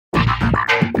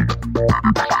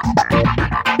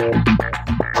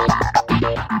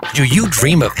Do you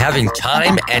dream of having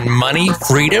time and money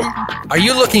freedom? Are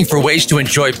you looking for ways to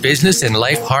enjoy business and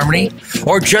life harmony,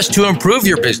 or just to improve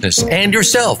your business and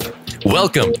yourself?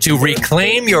 Welcome to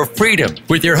Reclaim Your Freedom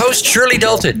with your host, Shirley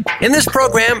Dalton. In this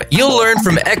program, you'll learn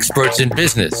from experts in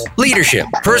business, leadership,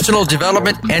 personal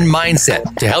development, and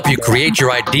mindset to help you create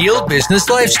your ideal business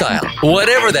lifestyle,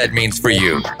 whatever that means for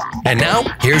you. And now,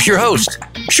 here's your host,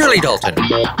 Shirley Dalton.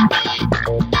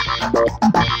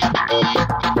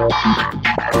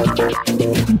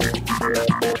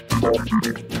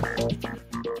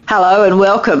 Hello and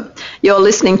welcome. You're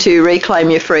listening to Reclaim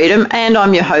Your Freedom, and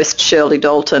I'm your host, Shirley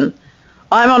Dalton.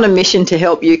 I'm on a mission to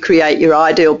help you create your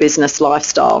ideal business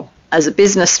lifestyle. As a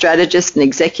business strategist and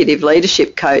executive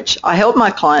leadership coach, I help my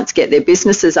clients get their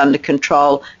businesses under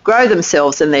control, grow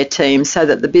themselves and their team so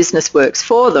that the business works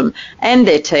for them and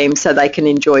their team so they can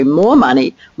enjoy more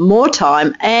money, more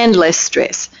time and less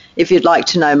stress. If you'd like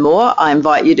to know more, I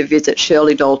invite you to visit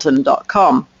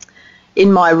shirleydalton.com.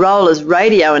 In my role as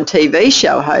radio and TV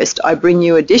show host, I bring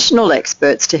you additional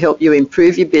experts to help you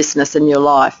improve your business and your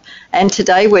life. And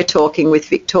today we're talking with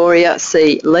Victoria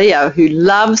C. Leo, who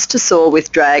loves to soar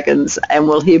with dragons, and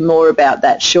we'll hear more about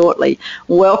that shortly.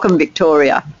 Welcome,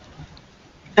 Victoria.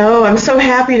 Oh, I'm so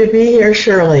happy to be here,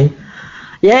 Shirley.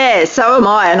 Yeah, so am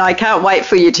I, and I can't wait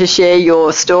for you to share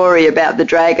your story about the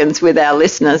dragons with our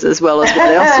listeners as well as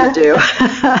what else you do.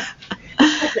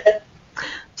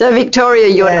 So, Victoria,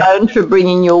 you're known for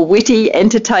bringing your witty,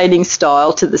 entertaining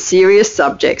style to the serious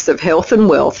subjects of health and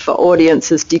wealth for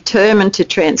audiences determined to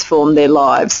transform their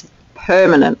lives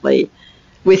permanently.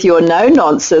 With your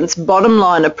no-nonsense,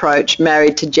 bottom-line approach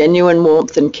married to genuine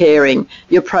warmth and caring,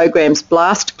 your programs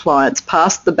blast clients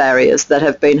past the barriers that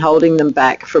have been holding them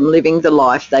back from living the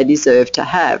life they deserve to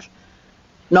have.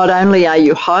 Not only are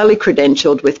you highly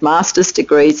credentialed with master's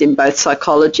degrees in both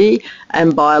psychology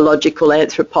and biological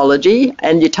anthropology,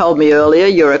 and you told me earlier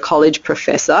you're a college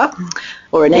professor,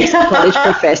 or an ex-college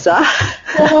professor.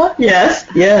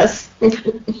 Yes.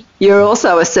 You're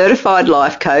also a certified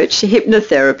life coach,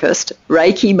 hypnotherapist,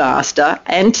 Reiki master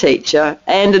and teacher,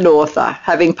 and an author,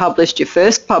 having published your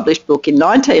first published book in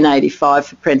 1985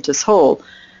 for Prentice Hall.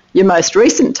 Your most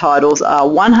recent titles are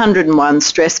 101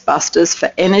 Stress Busters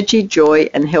for Energy, Joy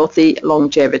and Healthy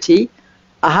Longevity,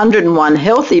 101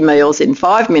 Healthy Meals in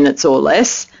 5 minutes or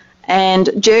Less, and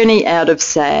Journey Out of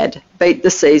Sad, Beat the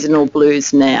Seasonal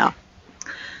Blues Now.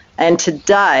 And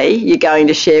today you're going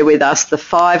to share with us the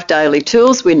 5 daily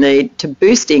tools we need to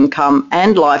boost income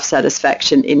and life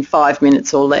satisfaction in 5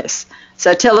 minutes or less.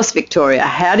 So tell us, Victoria,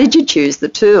 how did you choose the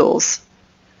tools?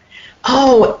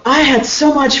 Oh, I had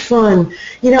so much fun.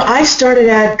 You know, I started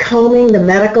out combing the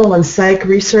medical and psych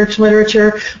research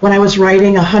literature when I was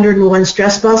writing 101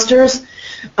 Stress Busters,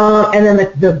 and then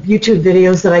the YouTube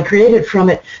videos that I created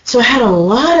from it. So I had a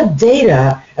lot of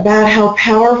data about how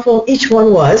powerful each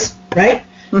one was, right?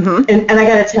 Mm-hmm. And I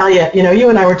got to tell you, you know, you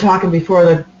and I were talking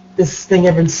before this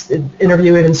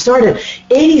interview even started.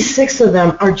 86 of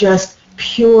them are just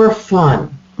pure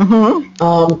fun.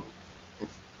 Mm-hmm.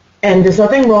 And there's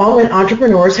nothing wrong with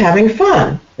entrepreneurs having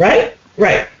fun, right?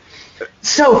 Right.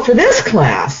 So for this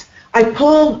class, I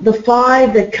pulled the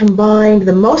 5 that combined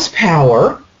the most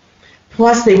power,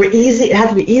 plus they were easy, it had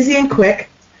to be easy and quick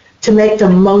to make the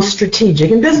most strategic.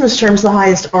 In business terms, the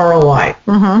highest ROI.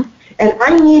 Mm-hmm. And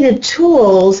I needed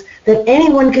tools that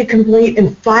anyone could complete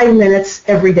in 5 minutes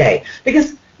every day,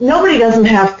 because nobody doesn't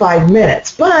have 5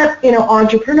 minutes. But, you know,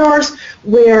 entrepreneurs,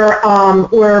 we're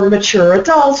mature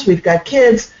adults, we've got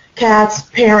kids, cats,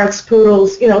 parents,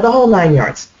 poodles, you know, the whole 9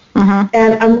 yards. Mm-hmm.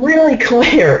 And I'm really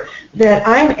clear that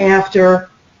I'm after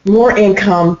more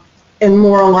income and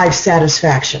more life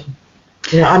satisfaction.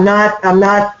 You know, I'm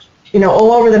not, you know,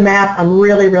 all over the map. I'm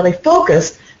really, really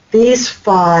focused. These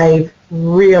 5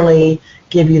 really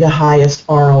give you the highest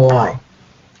ROI.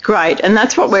 Great, and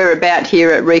that's what we're about here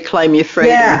at Reclaim Your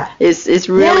Freedom, is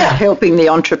really helping the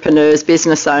entrepreneurs,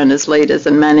 business owners, leaders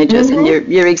and managers. Mm-hmm. And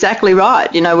you're exactly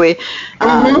right. You know, you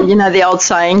know the old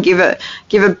saying,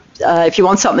 if you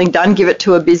want something done, give it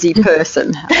to a busy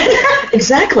person.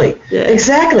 Exactly.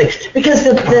 Because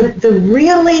the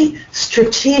really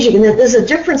strategic, and there's a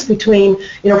difference between,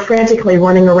 you know, frantically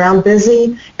running around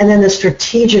busy and then the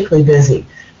strategically busy.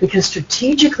 Because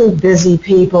strategically busy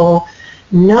people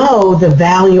know the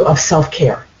value of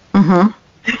self-care. Mm-hmm.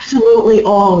 Absolutely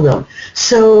all of them.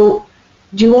 So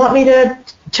do you want me to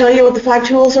tell you what the 5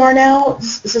 tools are now?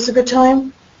 Is this a good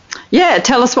time? Yeah,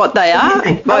 tell us what they are.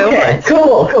 Okay,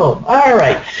 cool. All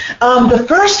right. The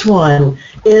first one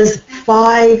is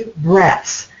 5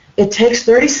 breaths. It takes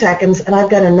 30 seconds, and I've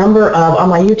got a number of, on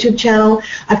my YouTube channel,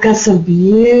 I've got some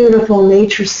beautiful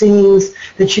nature scenes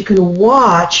that you can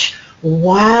watch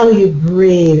while you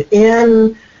breathe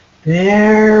in,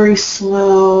 very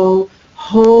slow,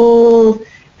 hold,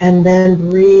 and then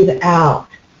breathe out.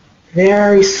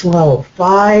 Very slow.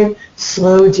 5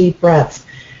 slow, deep breaths.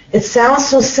 It sounds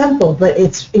so simple, but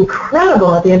it's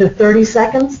incredible at the end of 30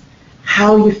 seconds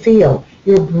how you feel.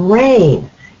 Your brain,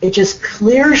 it just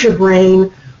clears your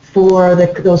brain for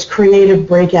those creative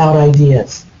breakout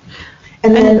ideas.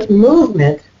 And then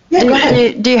movement. Yeah, go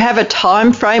ahead. Do you have a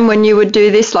time frame when you would do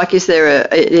this? Like, is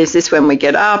this when we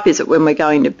get up? Is it when we're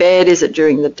going to bed? Is it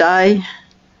during the day?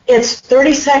 It's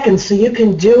 30 seconds, so you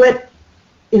can do it,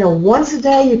 once a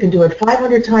day. You can do it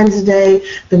 500 times a day.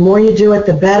 The more you do it,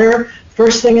 the better.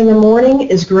 First thing in the morning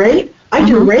is great. I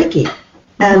do Reiki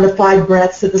and the 5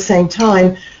 breaths at the same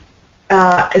time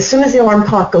as soon as the alarm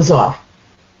clock goes off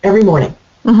every morning.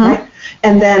 Right?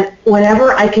 And then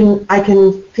whenever I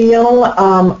can feel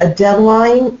a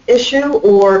deadline issue,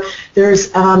 or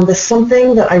there's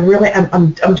something that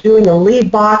I'm doing a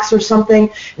lead box or something,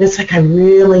 and it's like I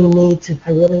really need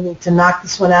to knock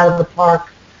this one out of the park.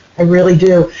 I really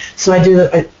do. So I do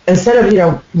instead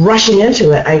of rushing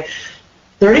into it,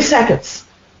 30 seconds,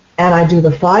 and I do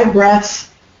the 5 breaths,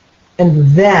 and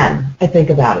then I think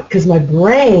about it, because my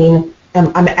brain,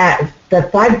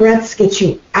 that 5 breaths gets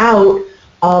you out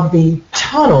of the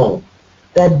tunnel,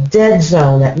 that dead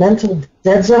zone, that mental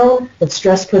dead zone that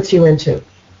stress puts you into.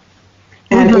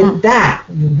 And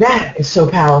that is so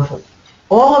powerful.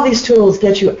 All of these tools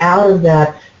get you out of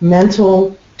that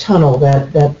mental tunnel,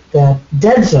 that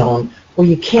dead zone where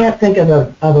you can't think of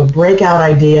a breakout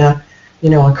idea,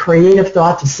 a creative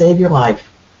thought to save your life.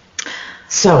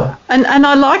 So, and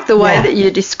I like the way that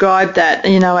you described that,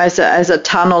 as a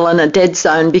tunnel and a dead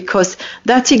zone, because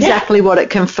that's exactly what it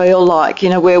can feel like,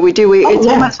 where it's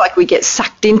almost like we get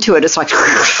sucked into it. It's like,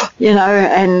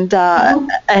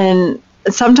 and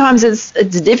sometimes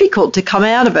it's difficult to come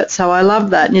out of it. So I love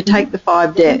that. And you take the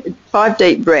 5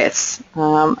 deep breaths,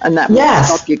 and that will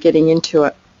stop you getting into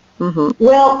it.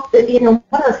 Well, one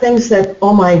of the things that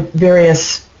all my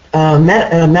various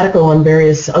medical and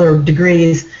various other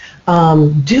degrees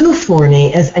do for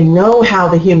me is I know how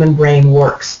the human brain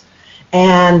works,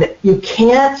 and you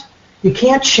can't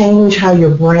change how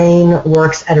your brain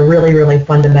works at a really, really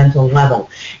fundamental level.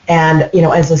 And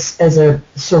as a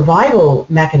survival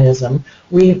mechanism,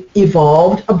 we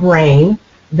evolved a brain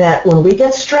that when we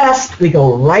get stressed, we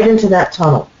go right into that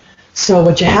tunnel. So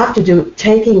what you have to do,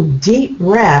 taking deep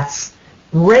breaths,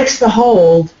 breaks the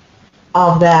hold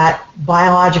of that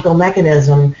biological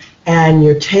mechanism, and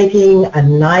you're taking a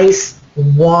nice,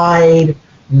 wide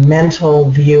mental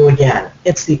view again.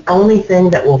 It's the only thing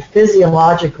that will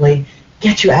physiologically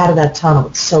get you out of that tunnel.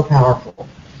 It's so powerful.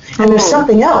 And there's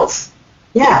something else.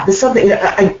 Yeah, there's something.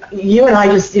 You and I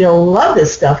just love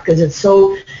this stuff because it's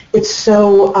so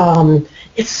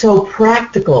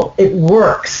practical. It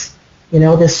works.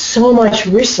 There's so much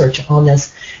research on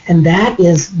this, and that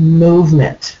is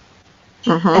movement.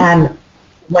 And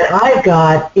what I've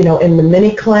got, in the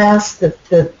mini class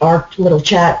that our little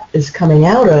chat is coming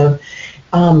out of,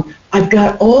 I've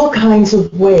got all kinds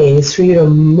of ways for you to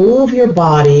move your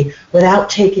body without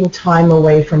taking time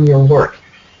away from your work.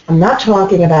 I'm not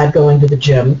talking about going to the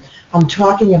gym. I'm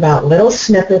talking about little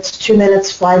snippets, 2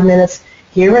 minutes, 5 minutes,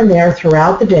 here and there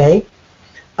throughout the day.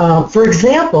 For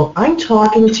example, I'm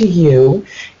talking to you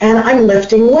and I'm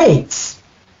lifting weights.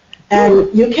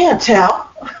 And you can't tell,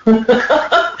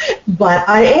 but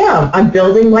I am. I'm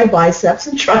building my biceps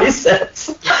and triceps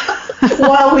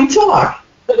while we talk.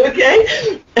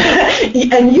 Okay?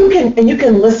 And you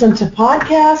can listen to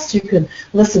podcasts, you can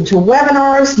listen to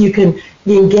webinars, you can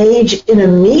engage in a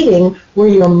meeting where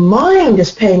your mind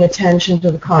is paying attention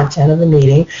to the content of the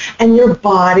meeting and your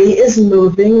body is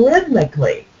moving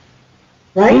rhythmically.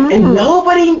 Right? And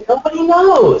nobody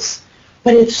knows.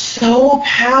 But it's so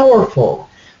powerful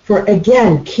for,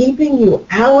 again, keeping you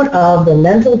out of the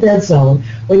mental dead zone.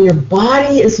 When your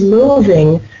body is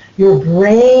moving, your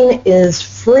brain is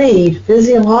freed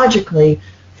physiologically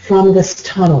from this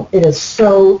tunnel. It is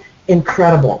so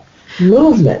incredible.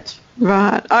 Movement.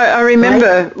 Right. I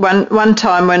remember one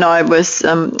time when I was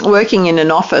working in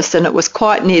an office, and it was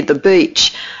quite near the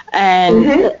beach.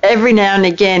 And every now and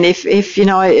again,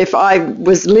 if I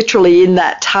was literally in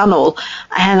that tunnel,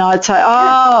 and I'd say,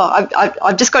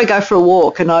 I've just got to go for a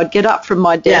walk, and I'd get up from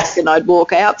my desk and I'd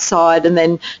walk outside and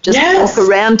then just walk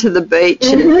around to the beach.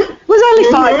 And it was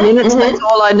only 5 minutes. That's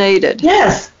all I needed.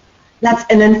 Yes.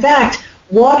 And in fact,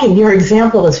 walking, your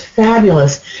example is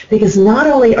fabulous, because not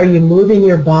only are you moving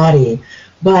your body,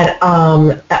 but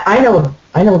I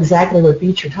know exactly what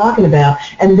beach you're talking about,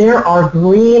 and there are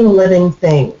green living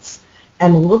things.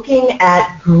 And looking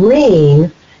at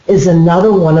green is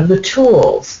another one of the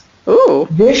tools. Ooh.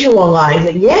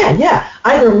 Visualizing,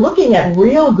 either looking at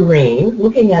real green,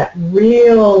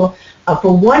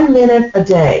 for 1 minute a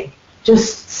day.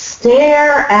 Just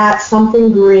stare at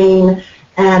something green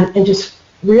and just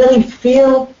really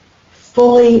feel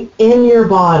fully in your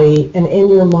body and in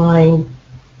your mind.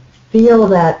 Feel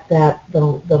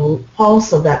the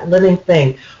pulse of that living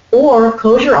thing. Or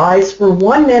close your eyes for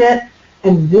 1 minute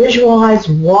and visualize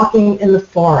walking in the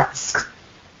forest.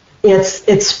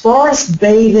 It's forest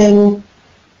bathing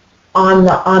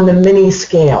on the mini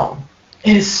scale.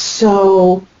 It is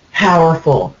so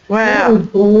powerful. Wow. You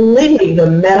would believe the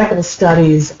medical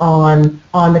studies on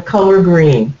the color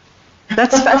green.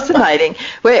 That's fascinating.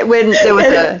 When there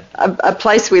was a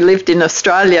place we lived in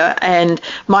Australia, and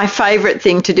my favourite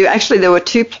thing to do, actually there were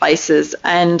two places,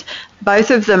 and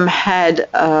both of them had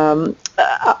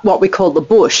what we call the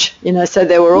bush, so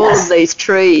there were all of these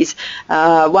trees.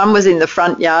 One was in the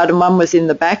front yard and one was in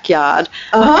the backyard.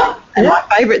 And my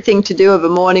favourite thing to do of a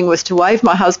morning was to wave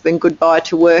my husband goodbye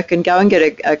to work and go and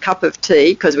get a cup of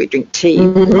tea, because we drink tea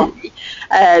and coffee,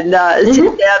 and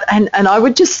sit down, and I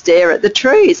would just stare at the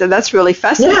trees, and that's really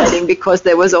fascinating because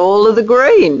there was all of the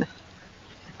green.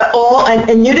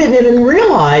 And you didn't even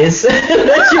realize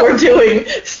that you were doing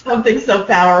something so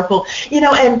powerful.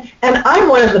 And I'm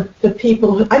one of the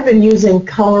people who, I've been using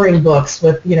coloring books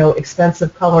with,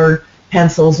 expensive colored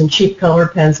pencils and cheap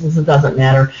colored pencils, it doesn't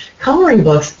matter. Coloring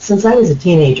books since I was a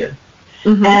teenager.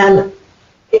 And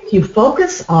if you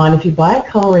buy a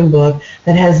coloring book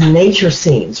that has nature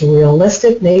scenes,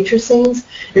 realistic nature scenes,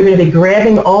 you're going to be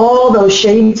grabbing all those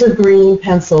shades of green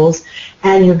pencils,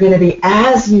 and you're going to be,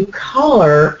 as you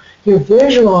color, you're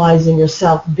visualizing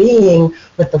yourself being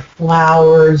with the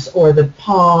flowers or the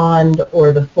pond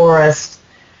or the forest,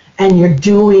 and you're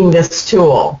doing this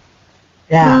tool.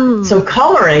 So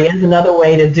coloring is another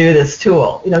way to do this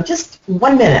tool. Just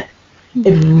 1 minute.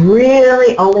 It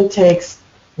really only takes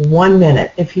 1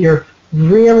 minute if you're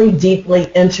really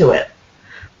deeply into it.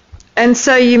 And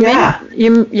so you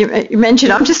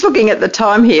mentioned, I'm just looking at the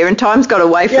time here, and time's got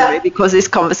away from me because this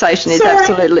conversation is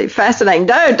absolutely fascinating.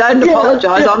 Don't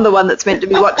apologise. I'm the one that's meant to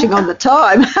be watching on the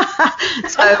time.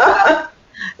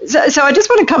 So I just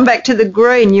want to come back to the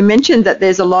green. You mentioned that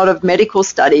there's a lot of medical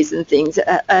studies and things.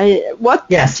 What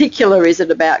particular is it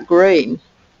about green?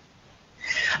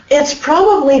 It's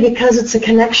probably because it's a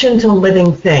connection to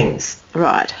living things.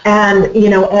 Right. And,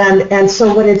 and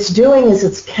so what it's doing is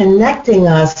it's connecting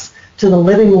us to the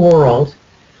living world.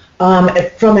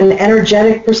 From an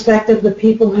energetic perspective, the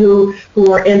people who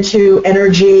are into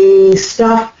energy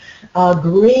stuff,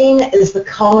 green is the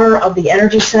color of the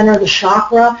energy center, the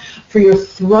chakra. For your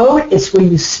throat, it's where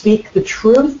you speak the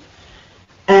truth,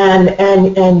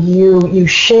 and you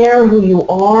share who you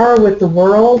are with the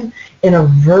world in a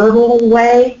verbal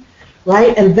way,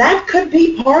 right? And that could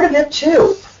be part of it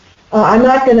too. I'm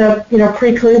not going to,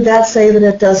 preclude that, say that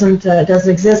it doesn't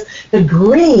exist. The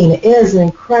green is an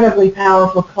incredibly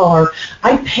powerful color.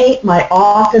 I paint my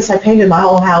office. I painted my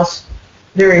whole house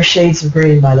various shades of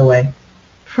green, by the way.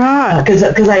 Right. Because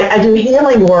I do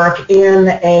healing work in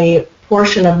a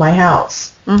portion of my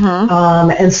house.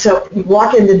 And so you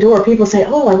walk in the door, people say,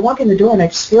 oh, I walk in the door and I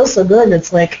just feel so good. And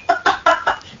it's like,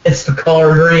 it's the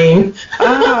color green.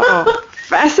 Oh,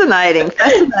 fascinating.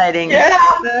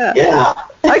 Yeah.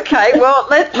 Okay, well,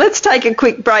 let's take a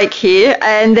quick break here,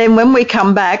 and then when we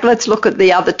come back, let's look at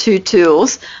the other two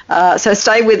tools. So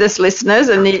stay with us, listeners,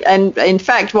 and in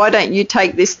fact, why don't you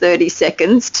take this 30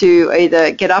 seconds to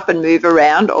either get up and move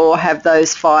around or have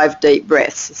those 5 deep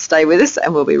breaths. Stay with us,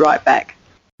 and we'll be right back.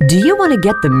 Do you want to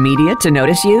get the media to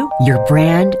notice you, your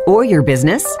brand, or your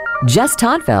business? Jess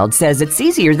Todfeld says it's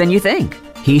easier than you think.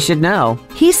 He should know.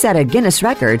 He set a Guinness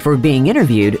record for being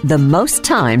interviewed the most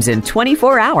times in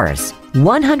 24 hours.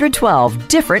 112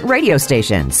 different radio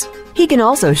stations. He can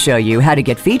also show you how to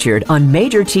get featured on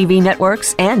major TV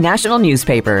networks and national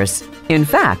newspapers. In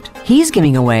fact, he's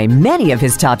giving away many of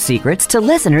his top secrets to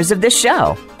listeners of this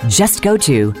show. Just go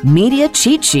to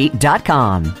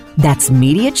MediaCheatSheet.com. That's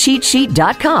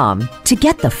MediaCheatSheet.com to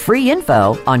get the free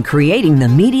info on creating the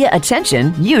media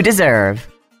attention you deserve.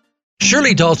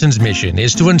 Shirley Dalton's mission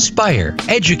is to inspire,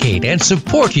 educate, and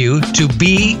support you to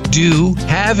be, do,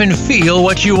 have, and feel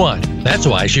what you want. That's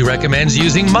why she recommends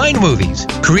using Mind Movies.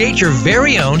 Create your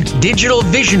very own digital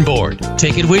vision board.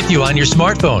 Take it with you on your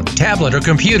smartphone, tablet, or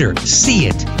computer. See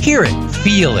it, hear it,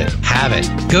 feel it, have it.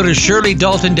 Go to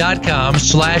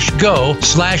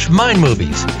ShirleyDalton.com/go/Mind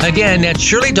Movies. Again, that's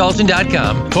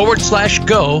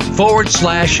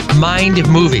ShirleyDalton.com/go/Mind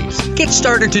Movies. Get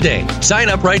started today. Sign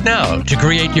up right now to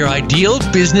create your ideal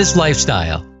business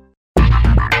lifestyle.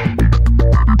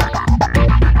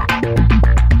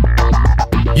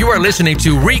 You are listening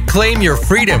to Reclaim Your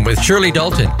Freedom with Shirley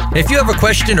Dalton. If you have a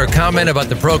question or comment about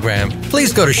the program,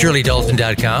 please go to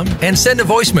ShirleyDalton.com and send a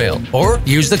voicemail or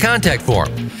use the contact form.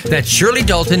 That's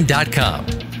ShirleyDalton.com.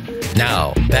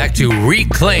 Now, back to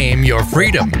Reclaim Your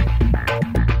Freedom.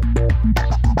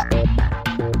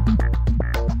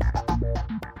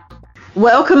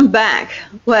 Welcome back.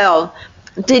 Well,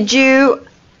 did you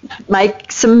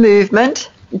make some movement?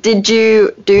 Did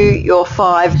you do your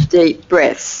 5 deep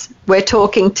breaths? We're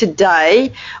talking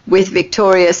today with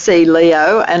Victoria C.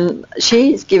 Leo, and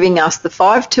she's giving us the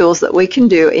 5 tools that we can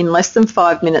do in less than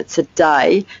 5 minutes a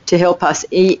day to help us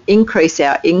increase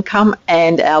our income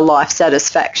and our life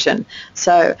satisfaction.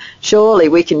 So surely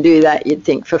we can do that, you'd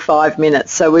think, for 5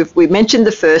 minutes. So we mentioned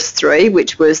the first 3,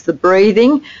 which was the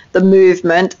breathing, the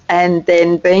movement, and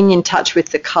then being in touch with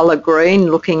the colour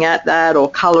green, looking at that or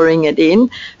colouring it in.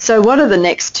 So what are the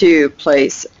next 2,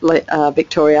 please,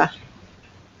 Victoria?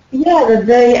 Yeah,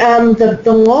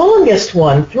 the longest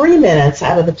one, 3 minutes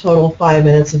out of the total 5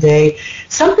 minutes a day,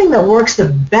 something that works the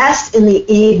best in the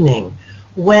evening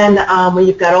when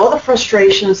you've got all the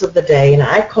frustrations of the day, and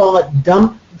I call it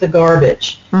dump the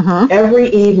garbage. Every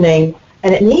evening,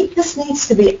 and this needs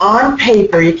to be on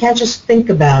paper. You can't just think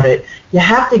about it. You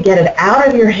have to get it out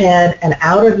of your head and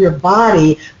out of your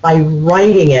body by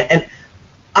writing it. And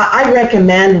I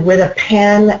recommend with a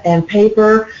pen and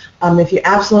paper. If you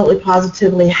absolutely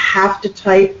positively have to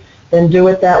type, then do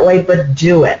it that way, but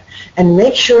do it. And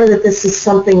make sure that this is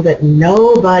something that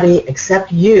nobody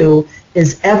except you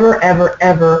is ever, ever,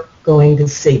 ever going to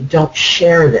see. Don't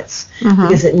share this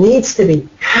because it needs to be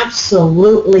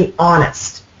absolutely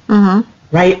honest,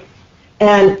 right?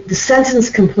 And the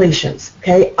sentence completions,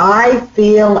 okay? I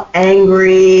feel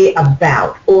angry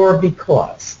about or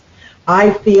because.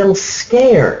 I feel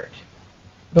scared,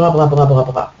 blah, blah, blah, blah,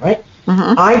 blah, right?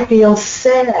 I feel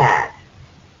sad.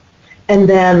 And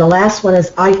then the last one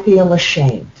is I feel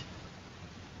ashamed.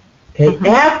 Okay,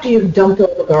 after you've dumped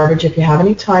all the garbage, if you have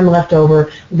any time left over,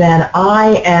 then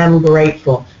I am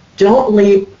grateful. Don't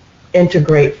leap into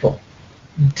grateful.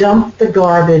 Dump the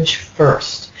garbage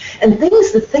first. And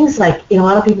the things like, a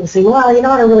lot of people say, well, I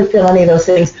don't really feel any of those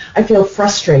things. I feel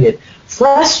frustrated.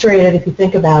 Frustrated, if you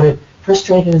think about it,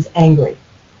 frustrated is angry.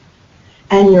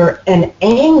 And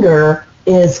anger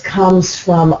comes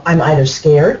from I'm either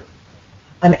scared,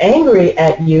 I'm angry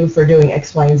at you for doing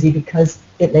X, Y, and Z because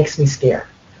it makes me scared,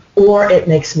 or it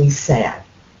makes me sad,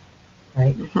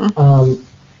 right?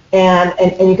 And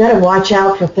you got to watch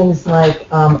out for things like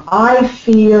I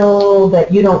feel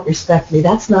that you don't respect me.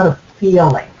 That's not a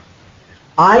feeling.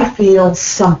 I feel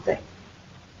something,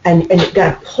 and you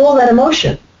got to pull that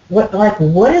emotion.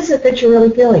 What is it that you're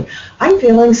really feeling? I'm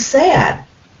feeling sad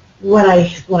when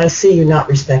I see you not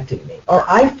respecting me, or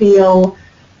I feel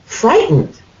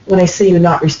frightened when I see you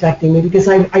not respecting me because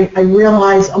I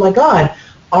realize, oh my God,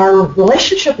 our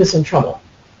relationship is in trouble.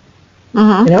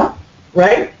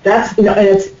 Right? That's and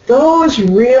it's those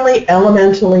really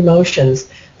elemental emotions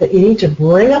that you need to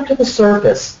bring up to the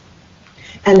surface.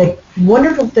 And the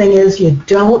wonderful thing is you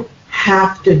don't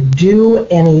have to do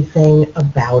anything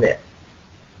about it.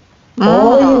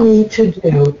 All you need to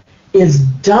do is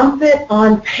dump it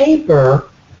on paper,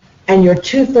 and you're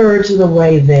 2/3 of the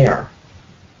way there,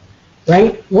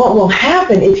 right? What will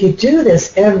happen if you do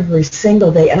this every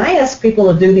single day, and I ask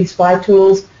people to do these 5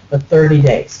 tools for 30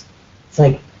 days. It's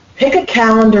like, pick a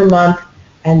calendar month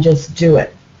and just do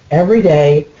it every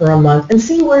day for a month and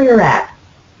see where you're at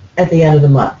the end of the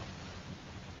month.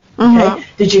 Okay?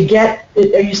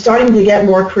 Are you starting to get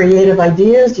more creative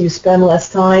ideas? Do you spend less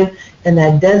time in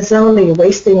that dead zone? Are you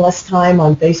wasting less time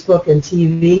on Facebook and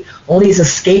TV? All these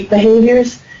escape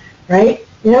behaviors, right?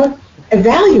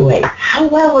 Evaluate how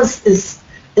well is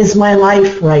my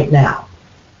life right now,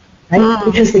 right?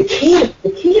 Because the key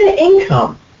to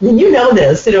income, and you know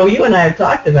this, you and I have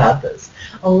talked about this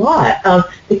a lot.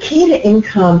 The key to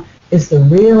income is the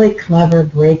really clever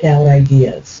breakout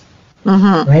ideas,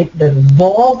 right? That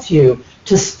vault you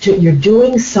to you're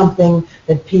doing something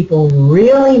that people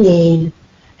really need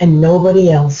and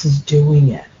nobody else is doing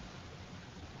it,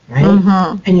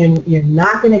 right? And you're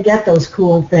not going to get those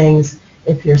cool things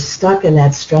if you're stuck in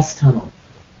that stress tunnel.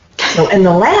 So, and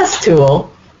the last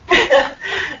tool,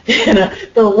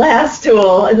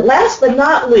 and last but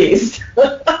not least,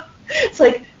 it's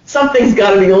like something's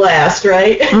got to be last,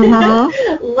 right?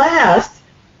 Last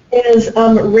is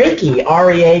Reiki,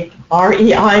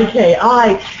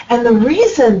 R-E-I-K-I, and the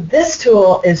reason this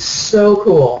tool is so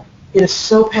cool, it is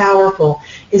so powerful,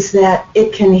 is that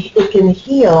it can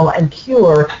heal and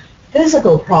cure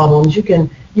physical problems. You can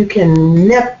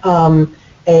nip a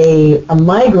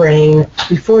migraine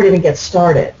before it even gets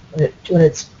started. When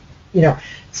it's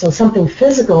So something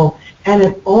physical, and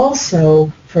it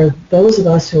also, for those of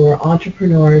us who are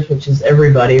entrepreneurs, which is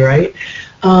everybody, right?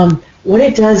 What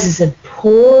it does is it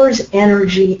pours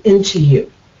energy into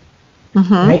you,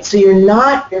 right? So you're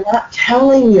not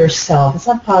telling yourself, it's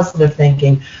not positive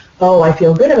thinking, oh, I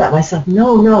feel good about myself.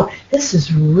 No, this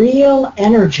is real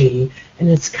energy, and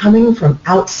it's coming from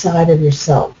outside of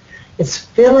yourself. It's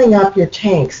filling up your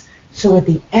tanks. So at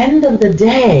the end of the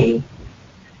day,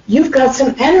 you've got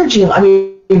some energy,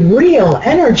 real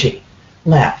energy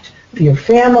left for your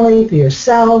family, for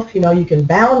yourself. You can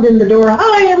bound in the door.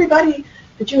 Hi, everybody.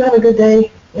 Did you have a good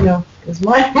day? Because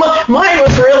mine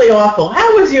was really awful.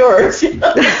 How was yours?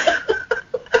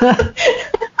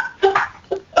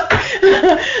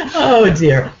 Oh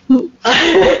dear.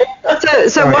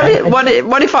 So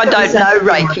what if I don't know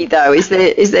Reiki though? Is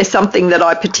there something that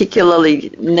I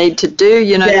particularly need to do?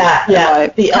 Yeah.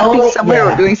 The only somewhere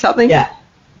or doing something. Yeah.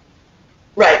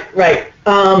 Right.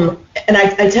 And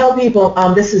I tell people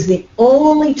this is the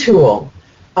only tool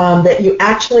that you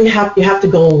actually have to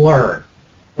go learn.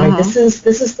 Right. This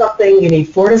is something you need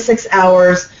 4 to 6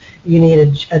 hours. You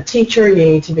need a teacher. You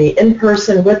need to be in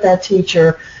person with that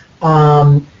teacher.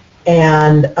 And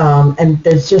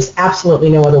there's just absolutely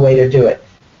no other way to do it.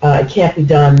 It can't be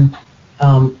done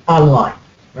online,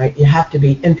 right? You have to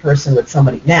be in person with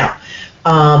somebody. Now,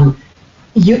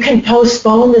 you can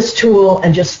postpone this tool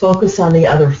and just focus on the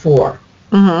other 4.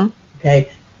 Okay?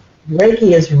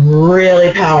 Reiki is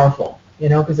really powerful,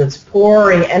 because it's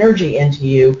pouring energy into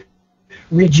you,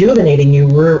 rejuvenating you,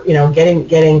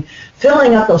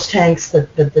 filling up those tanks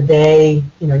that the day,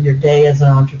 your day as an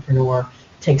entrepreneur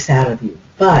takes out of you.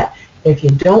 But if you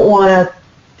don't want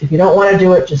to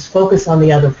do it, just focus on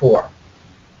the other 4.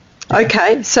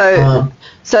 Okay, so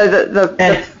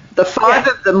the 5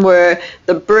 of them were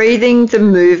the breathing, the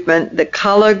movement, the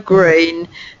color green,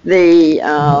 the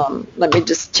let me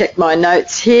just check my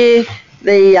notes here,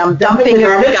 the dumping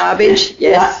of the garbage,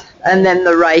 yes, and then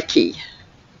the Reiki.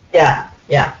 Yeah.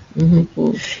 Yeah,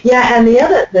 and the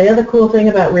other cool thing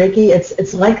about Reiki,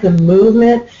 it's like the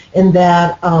movement in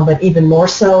that, but even more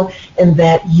so in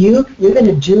that you're going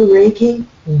to do Reiki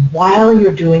while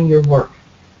you're doing your work.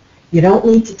 You don't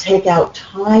need to take out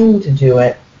time to do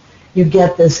it. You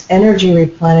get this energy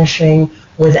replenishing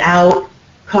without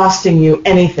costing you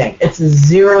anything. It's a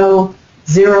zero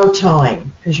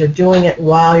time because you're doing it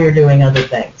while you're doing other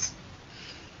things.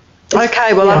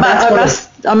 Okay, well,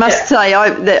 I must say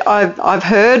I've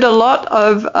heard a lot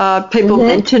of people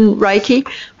mention Reiki,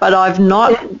 but I've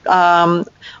not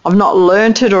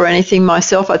learnt it or anything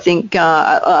myself. I think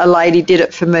a lady did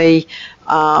it for me.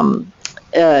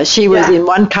 She was in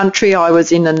one country, I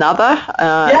was in another.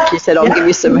 She said, "I'll give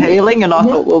you some healing," and I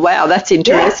thought, "Well, wow, that's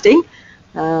interesting."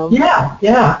 And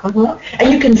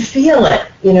you can feel it.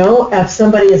 If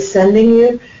somebody is sending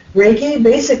you Reiki,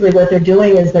 basically what they're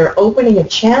doing is they're opening a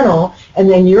channel, and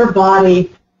then your body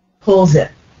pulls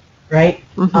it, right?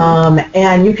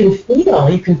 And you can feel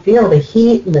the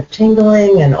heat and the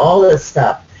tingling and all this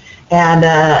stuff. And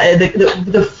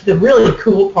the really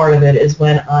cool part of it is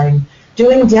when I'm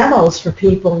doing demos for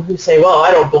people who say, well,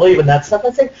 I don't believe in that stuff.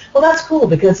 I say, well, that's cool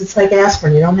because it's like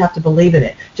aspirin. You don't have to believe in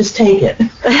it. Just take it.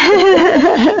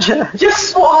 Just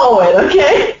swallow it,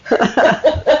 okay?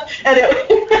 And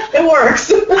it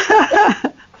works.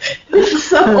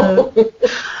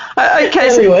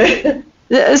 Anyway.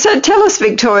 So tell us,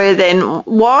 Victoria, then,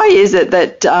 why is it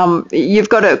that you've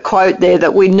got a quote there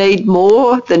that we need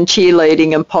more than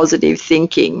cheerleading and positive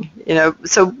thinking?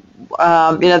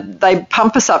 They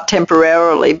pump us up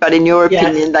temporarily, but in your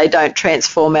opinion, they don't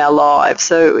transform our lives.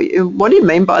 So what do you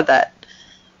mean by that?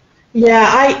 Yeah,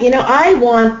 I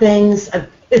want things.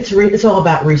 It's all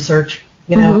about research,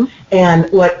 and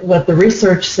what the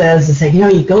research says is that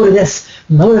you go to this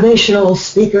motivational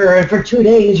speaker, and for 2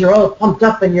 days you're all pumped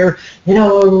up and you're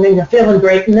feeling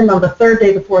great, and then on the 3rd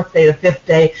day, the 4th day, the 5th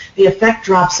day, the effect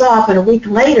drops off, and a week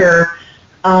later,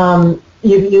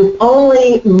 you've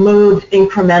only moved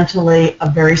incrementally a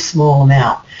very small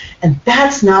amount, and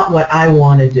that's not what I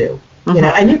want to do.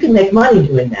 And you can make money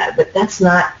doing that, but that's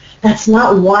not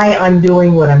why I'm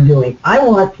doing what I'm doing. I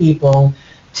want people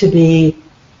to be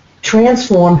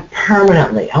transformed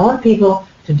permanently. I want people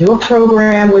to do a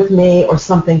program with me or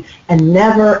something and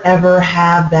never ever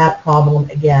have that problem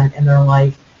again in their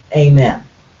life. Amen.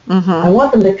 I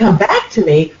want them to come back to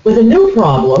me with a new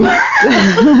problem.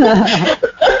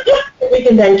 We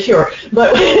can then cure.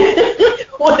 But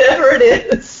whatever it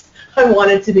is, I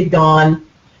want it to be gone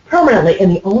permanently.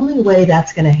 And the only way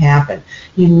that's going to happen,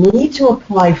 you need to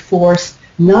apply force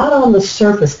not on the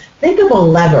surface. Think of a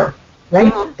lever,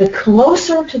 right? The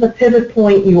closer to the pivot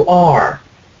point you are,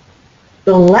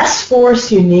 the less force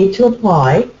you need to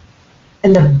apply,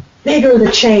 and the bigger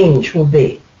the change will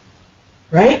be,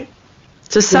 right?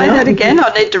 So say that again.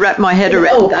 I need to wrap my head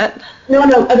around that. No.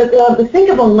 Think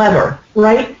of a lever,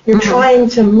 right? You're trying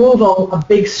to move a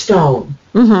big stone,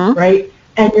 right?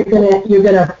 And you're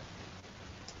gonna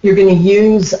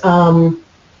use.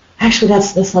 Actually,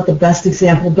 that's not the best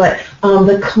example, but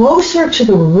the closer to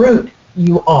the root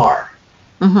you are,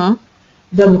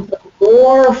 the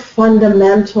more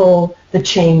fundamental the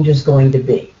change is going to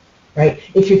be, right?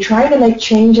 If you're trying to make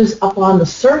changes up on the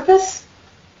surface,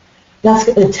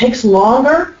 it takes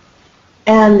longer,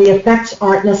 and the effects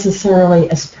aren't necessarily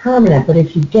as permanent. But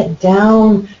if you get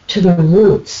down to the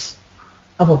roots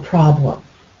of a problem,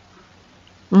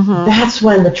 that's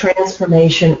when the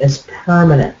transformation is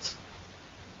permanent,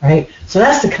 right? So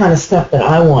that's the kind of stuff that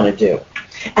I want to do.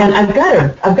 And I've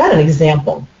got an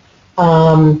example.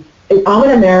 I'm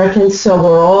an American, so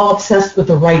we're all obsessed with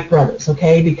the Wright brothers,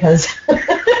 okay? Because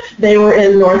they were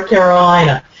in North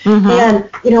Carolina. And,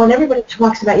 and everybody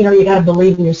talks about, you got to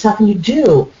believe in yourself, and you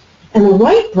do. And the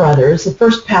Wright brothers, the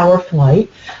first power flight,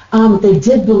 they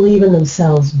did believe in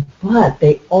themselves, but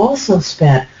they also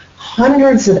spent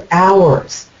hundreds of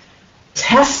hours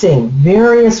testing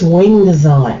various wing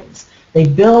designs. They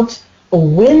built a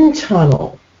wind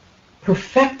tunnel,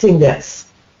 perfecting this.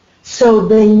 So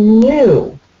they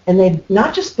knew, and they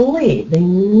not just believed, they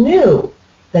knew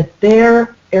that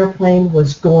their airplane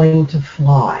was going to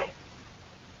fly.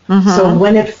 So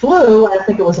when it flew, I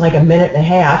think it was like a minute and a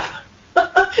half,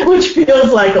 which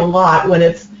feels like a lot when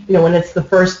it's the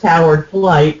first powered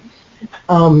flight.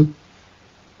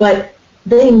 But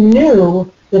they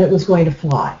knew that it was going to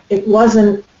fly. It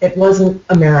wasn't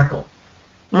a miracle.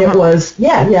 It was,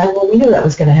 well, we knew that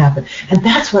was going to happen. And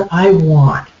that's what I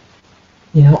want.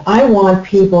 I want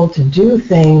people to do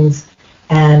things,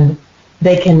 and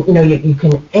they can, you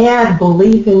can add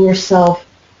belief in yourself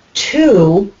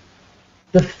to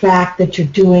the fact that you're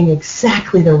doing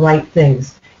exactly the right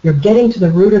things. You're getting to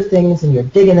the root of things, and you're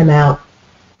digging them out,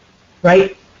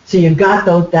 right? So you've got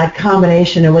that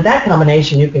combination, and with that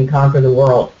combination, you can conquer the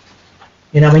world.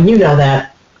 You know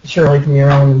that, Shirley, from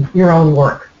your own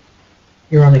work,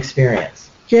 your own experience.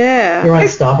 Yeah. You're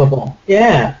unstoppable.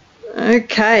 Yeah.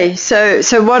 Okay, so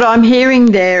what I'm hearing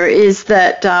there is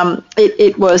that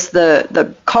it was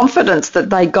the confidence that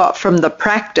they got from the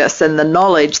practice and the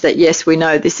knowledge that, yes, we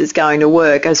know this is going to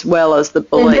work, as well as the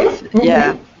belief.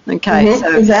 Yeah. Okay.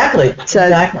 So exactly. So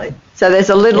there's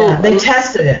a little. They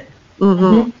tested it.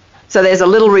 So there's a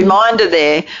little reminder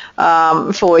there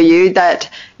for you that,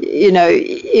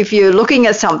 if you're looking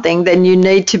at something, then you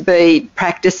need to be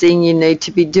practicing, you need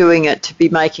to be doing it, to be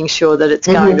making sure that it's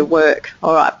going to work.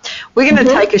 All right. We're going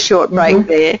to take a short break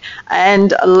there.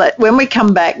 And when we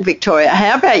come back, Victoria,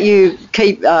 how about you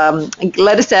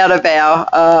let us out of our,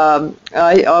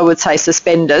 I would say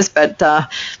suspenders, but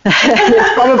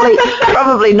it's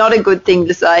probably not a good thing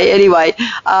to say. Anyway,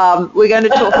 we're going to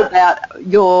talk about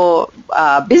your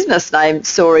business name,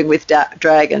 Soaring with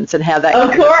Dragons, and how that.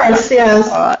 Of course, yes.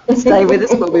 All right, stay with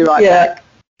us. We'll be right back.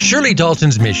 Shirley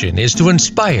Dalton's mission is to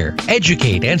inspire,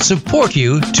 educate, and support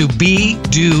you to be,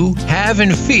 do, have,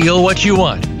 and feel what you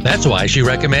want. That's why she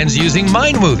recommends using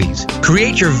Mind Movies.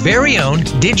 Create your very own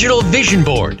digital vision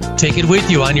board. Take it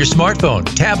with you on your smartphone,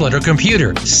 tablet, or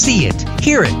computer. See it,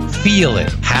 hear it, feel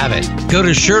it, have it. Go to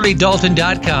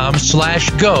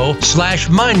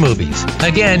ShirleyDalton.com/go/Mind Movies.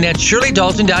 Again, that's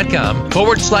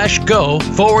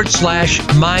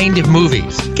ShirleyDalton.com/go/Mind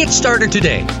Movies. Get started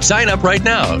today. Sign up right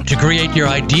now to create your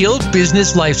ideal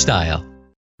business lifestyle.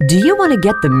 Do you want to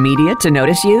get the media to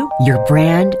notice you, your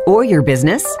brand, or your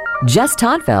business? Jess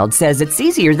Tonfeld says it's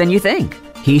easier than you think.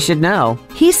 He should know.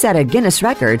 He set a Guinness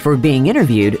record for being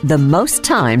interviewed the most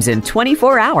times in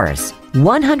 24 hours.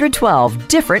 112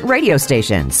 different radio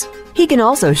stations. He can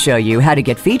also show you how to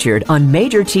get featured on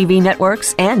major TV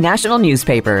networks and national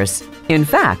newspapers. In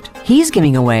fact, he's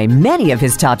giving away many of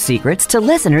his top secrets to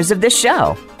listeners of this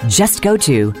show. Just go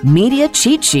to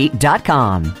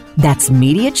MediaCheatSheet.com. That's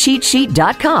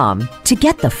MediaCheatSheet.com to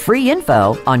get the free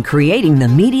info on creating the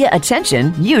media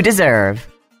attention you deserve.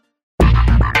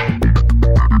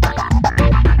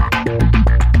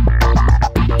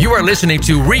 You are listening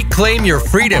to Reclaim Your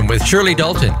Freedom with Shirley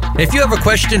Dalton. If you have a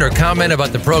question or comment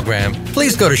about the program,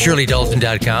 please go to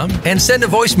ShirleyDalton.com and send a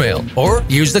voicemail or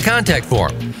use the contact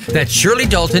form. That's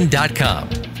ShirleyDalton.com.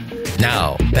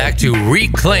 Now, back to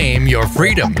Reclaim Your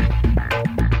Freedom.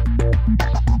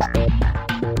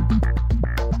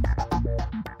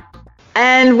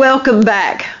 And welcome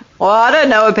back. Well, I don't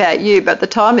know about you, but the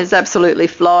time is absolutely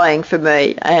flying for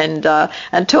me. And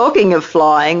talking of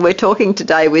flying, we're talking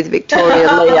today with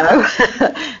Victoria Leo,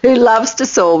 who loves to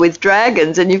soar with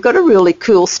dragons. And you've got a really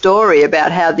cool story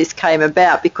about how this came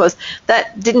about, because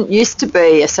that didn't used to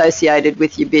be associated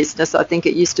with your business. I think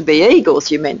it used to be eagles,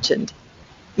 you mentioned.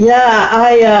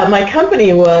 Yeah, my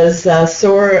company was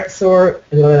Soar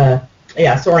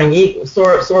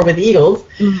with Eagles.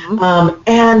 Mm-hmm.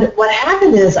 And what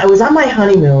happened is I was on my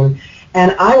honeymoon,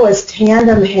 and I was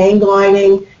tandem hang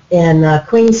gliding in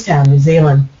Queenstown, New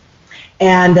Zealand.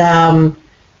 And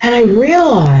I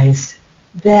realized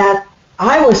that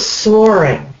I was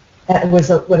soaring. It was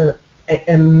an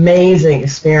amazing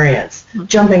experience,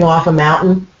 jumping off a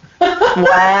mountain. Wow.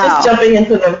 Just jumping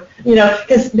into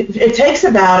because it takes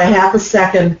about a half a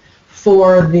second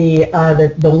for the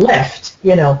lift,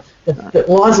 the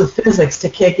laws of physics to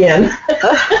kick in,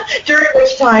 during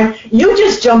which time you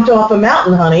just jumped off a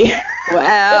mountain, honey.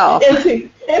 Wow.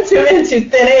 into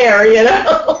thin air,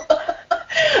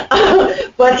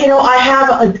 But, I have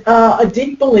a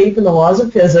deep belief in the laws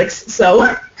of physics,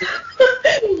 so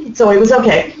it was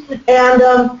okay. And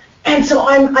so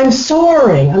I'm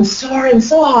soaring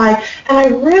so high, and I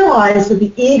realized that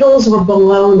the eagles were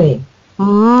below me.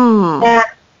 Mm. And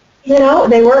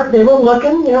they were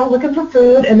looking for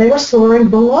food, and they were soaring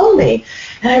below me.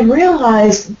 And I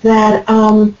realized that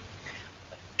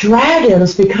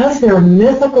dragons, because they're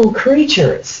mythical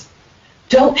creatures,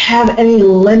 don't have any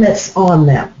limits on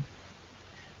them.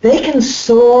 They can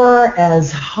soar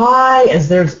as high as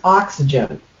there's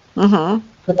oxygen for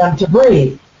them to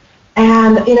breathe.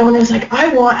 And and it's like I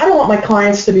don't want my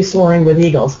clients to be soaring with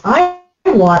eagles. I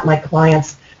want my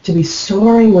clients to be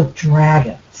soaring with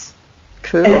dragons.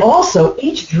 Cool. And also,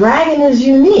 each dragon is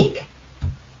unique,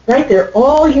 right? They're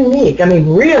all unique. I mean,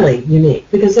 really unique,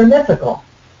 because they're mythical.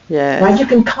 Yeah. Right? You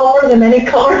can color them any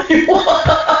color you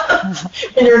want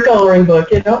in your coloring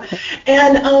book, And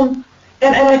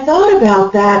I thought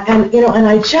about that, and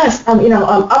I just I'm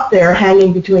up there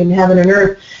hanging between heaven and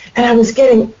earth, and I was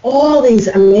getting all these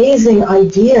amazing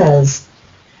ideas.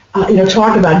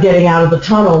 Talk about getting out of the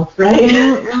tunnel, right?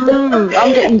 I'm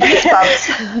getting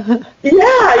goosebumps.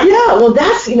 Yeah. Well,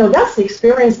 that's the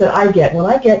experience that I get when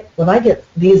I get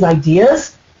these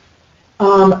ideas.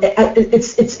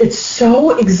 It's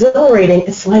so exhilarating.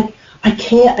 It's like I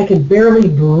can barely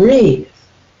breathe.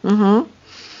 Mm-hmm.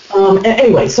 And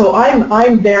anyway, so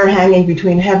I'm there hanging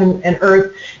between heaven and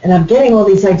earth, and I'm getting all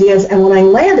these ideas. And when I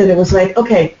landed, it was like,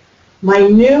 okay, my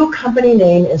new company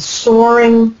name is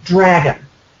Soaring Dragon.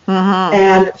 Mm-hmm.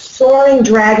 And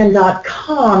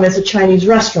SoaringDragon.com is a Chinese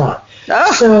restaurant.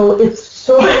 Oh. So it's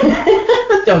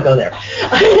don't go there.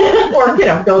 Or,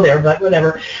 go there, but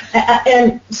whatever.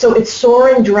 And so it's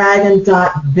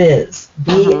SoaringDragon.biz,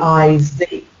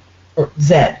 B-I-Z, or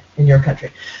Z in your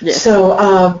country. Yes. So,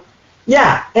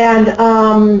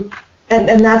 and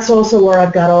that's also where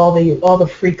I've got all the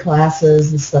free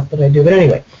classes and stuff that I do. But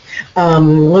anyway,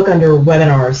 look under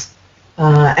webinars.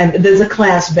 And there's a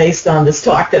class based on this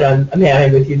talk that I'm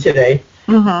having with you today.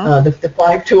 Mm-hmm. The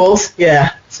 5 tools.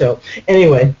 Yeah. So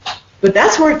anyway, but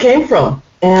that's where it came from.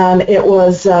 And it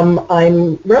was,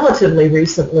 I'm relatively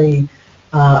recently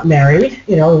married,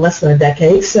 less than a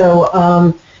decade.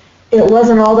 So it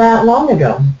wasn't all that long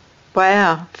ago.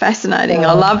 Wow, fascinating.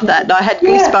 I love that. I had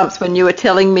goosebumps when you were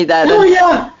telling me that. Oh,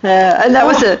 yeah. And that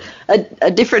was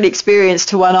a different experience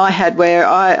to one I had, where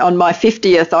on my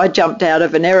 50th, I jumped out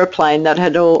of an aeroplane that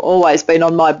had always been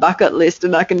on my bucket list.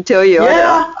 And I can tell you,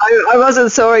 I wasn't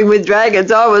soaring with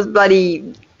dragons. I was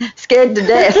bloody scared to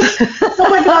death. Oh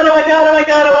my God.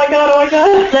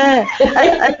 Yeah.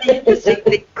 And the interesting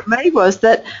thing for me was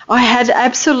that I had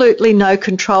absolutely no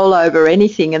control over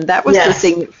anything, and that was the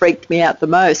thing that freaked me out the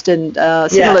most. And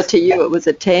similar to you, it was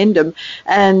a tandem,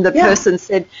 and the person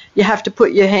said you have to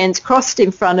put your hands crossed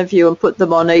in front of you and put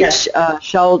them on each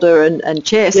shoulder and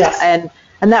chest, and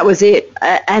that was it.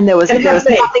 And there was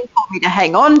nothing for me to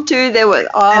hang on to. There was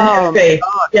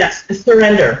Yes,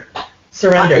 surrender.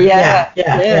 Yeah.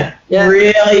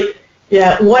 Really.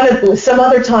 Yeah. Some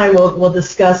other time we'll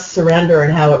discuss surrender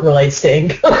and how it relates to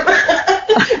income.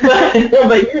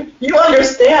 but you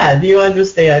understand.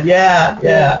 Yeah.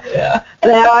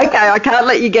 Now, okay, I can't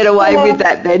let you get away with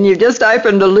that then. You've just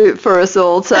opened a loop for us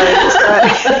all. So. All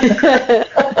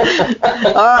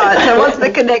right, so what's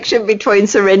the connection between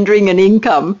surrendering and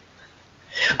income?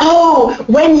 Oh,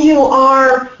 when you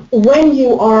are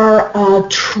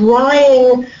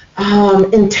trying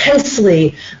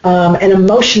intensely and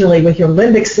emotionally with your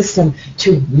limbic system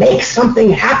to make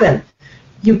something happen,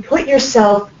 you put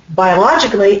yourself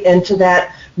biologically into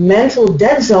that mental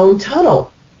dead zone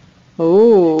tunnel.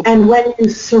 Oh. And when you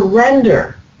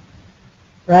surrender,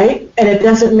 right? And it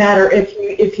doesn't matter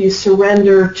if you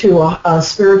surrender to a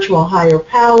spiritual higher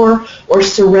power or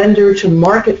surrender to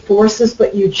market forces,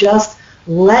 but you just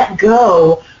let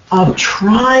go of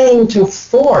trying to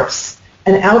force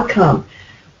an outcome.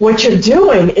 What you're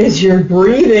doing is you're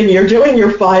breathing, you're doing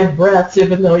your 5 breaths,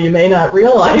 even though you may not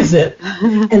realize it.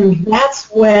 And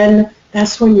that's when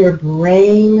your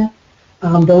brain,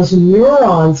 those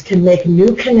neurons can make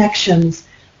new connections,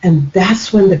 and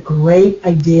that's when the great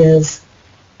ideas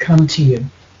come to you.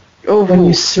 Oh. When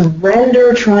you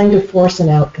surrender trying to force an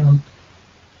outcome,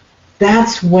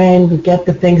 that's when you get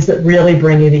the things that really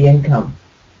bring you the income.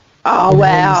 Oh,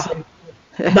 wow. Say,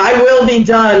 thy will be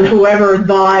done, whoever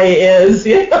thy is.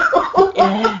 You know?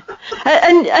 Yeah.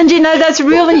 And you know, that's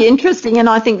really interesting, and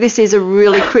I think this is a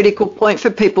really critical point for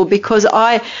people, because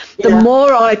the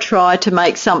more I try to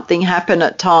make something happen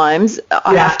at times,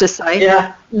 I have to say,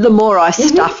 the more I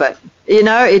stuff it. You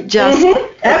know, it just...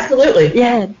 Absolutely.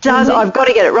 Yeah, it does. I've got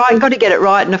to get it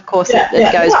right, and of course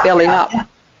it goes belly up.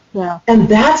 Yeah.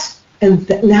 And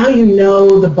now you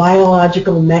know the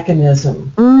biological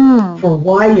mechanism for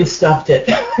why you stuffed it.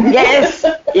 Yes,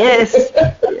 yes.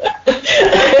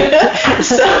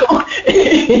 So,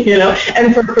 you know,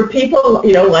 and for people,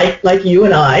 you know, like you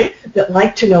and I, that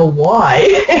like to know why,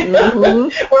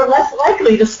 we're less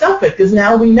likely to stuff it, because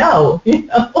now we know, you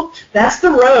know, that's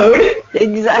the road.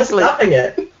 Exactly. To stuffing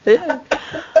it. Yeah.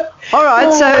 All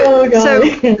right, so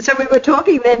we were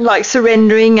talking then like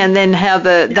surrendering, and then how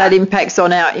that impacts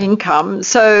on our income.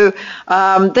 So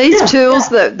these tools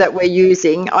that we're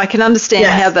using, I can understand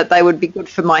how that they would be good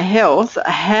for my health.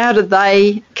 How do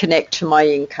they connect to my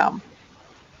income?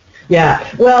 Yeah,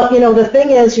 well, you know, the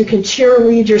thing is, you can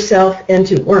cheerlead yourself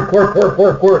into work,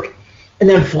 and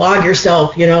then flog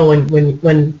yourself, you know,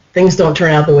 when things don't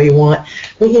turn out the way you want.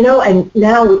 But, you know, and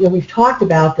now we've talked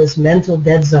about this mental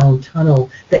dead zone tunnel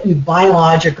that you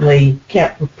biologically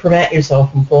can't prevent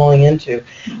yourself from falling into.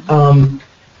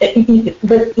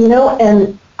 But, you know,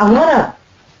 and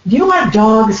do you like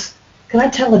dogs? Can I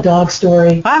tell a dog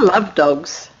story? I love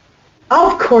dogs.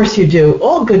 Oh, of course you do.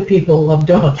 All good people love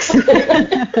dogs.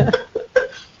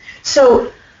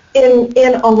 So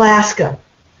in Alaska,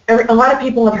 a lot of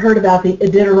people have heard about the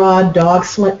Iditarod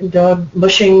dog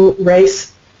mushing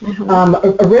race.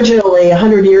 Originally,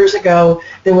 100 years ago,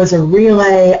 there was a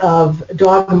relay of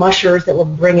dog mushers that were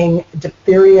bringing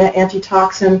diphtheria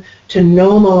antitoxin to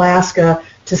Nome, Alaska,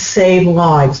 to save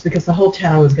lives, because the whole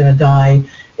town was going to die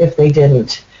if they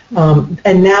didn't.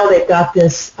 And now they've got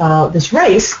this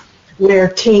race where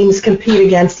teams compete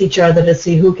against each other to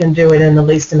see who can do it in the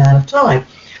least amount of time.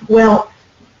 Well,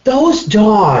 those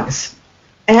dogs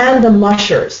and the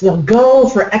mushers, they'll go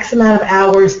for X amount of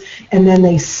hours, and then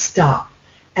they stop,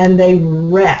 and they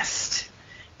rest,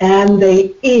 and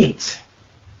they eat,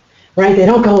 right? They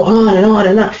don't go on and on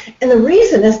and on. And the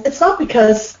reason is, it's not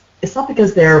because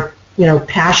they're, you know,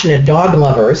 passionate dog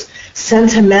lovers,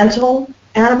 sentimental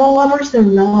animal lovers. They're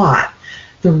not.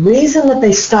 The reason that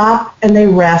they stop and they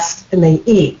rest and they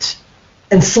eat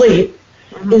and sleep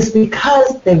is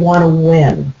because they want to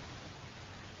win,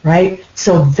 right?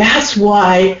 So that's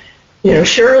why, you know,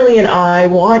 Shirley and I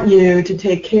want you to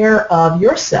take care of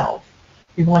yourself.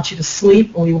 We want you to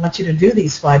sleep, and we want you to do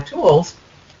these 5 tools,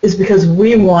 is because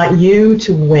we want you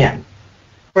to win,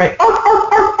 right?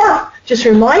 Just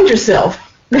remind yourself,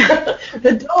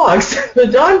 the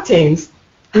dog teams,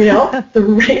 you know, the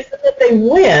reason that they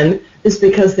win is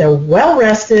because they're well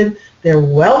rested, they're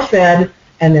well fed,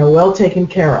 and they're well taken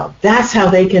care of. That's how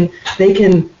they can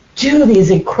do these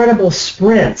incredible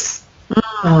sprints.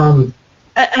 And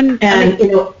you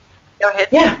know, go ahead.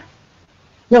 Yeah.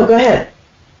 No, go ahead.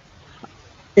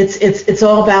 It's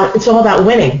all about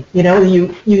winning. You know,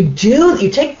 you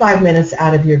take 5 minutes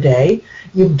out of your day,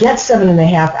 you get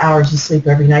 7.5 hours of sleep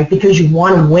every night because you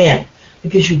want to win,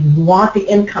 because you want the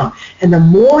income. And the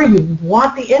more you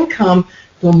want the income,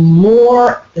 the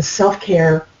more the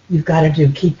self-care you've got to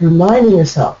do. Keep reminding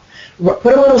yourself.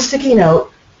 Put a little sticky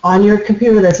note on your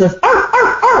computer that says, arf,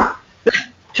 arf, arf,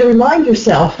 to remind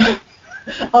yourself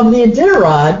of the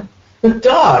Iditarod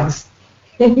dogs.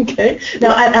 Okay?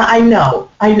 Now, I know,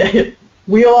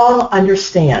 we all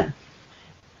understand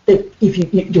that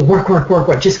if you work,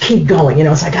 just keep going. You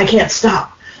know, it's like, I can't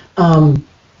stop.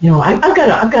 You know, I've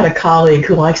got a colleague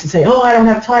who likes to say, "Oh, I don't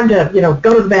have time to, you know,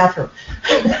 go to the bathroom."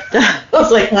 I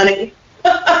was like, "Honey,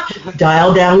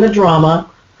 dial down the drama.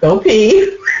 Go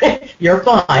pee. You're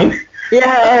fine."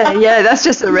 Yeah. That's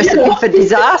just a recipe for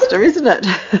disaster, isn't it?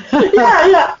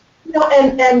 Yeah. You know,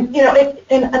 and you know,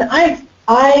 and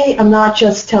I am not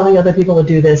just telling other people to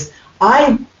do this.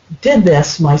 I did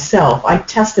this myself. I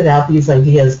tested out these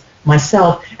ideas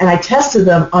myself, and I tested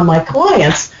them on my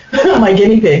clients, my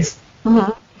guinea pigs.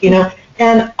 Mm-hmm.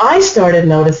 And I started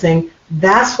noticing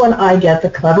that's when I get the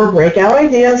clever breakout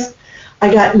ideas.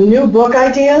 I got new book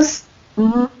ideas,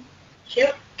 mm-hmm.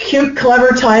 cute, clever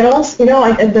titles.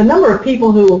 The number of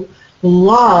people who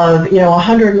love,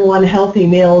 101 healthy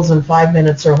meals in 5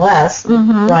 minutes or less,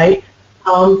 mm-hmm. right?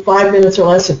 5 minutes or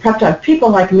less of prep time. People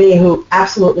like me who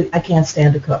absolutely, I can't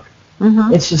stand to cook.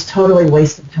 Mm-hmm. It's just totally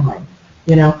wasted time,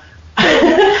 but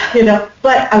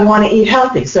I want to eat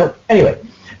healthy. So anyway,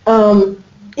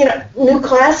 new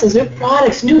classes, new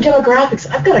products, new demographics.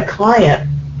 I've got a client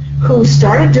who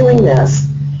started doing this,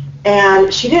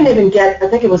 and she didn't even get, I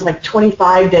think it was like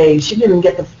 25 days. She didn't even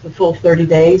get the full 30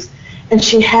 days, and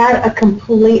she had a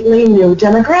completely new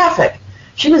demographic.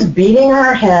 She was beating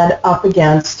her head up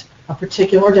against a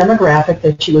particular demographic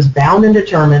that she was bound and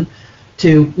determined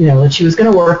to, that she was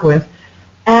going to work with.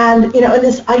 And, and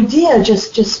this idea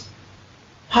just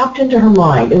popped into her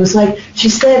mind. It was like, she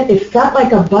said, it felt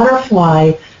like a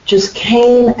butterfly just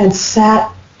came and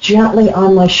sat gently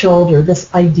on my shoulder,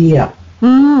 this idea.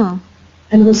 Mm.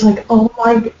 And it was like, oh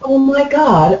my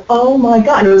God.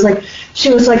 And it was like,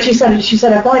 she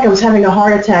said, I felt like I was having a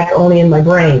heart attack only in my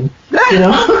brain,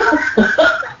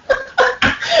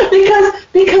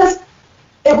 because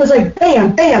it was like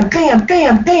bam, bam, bam,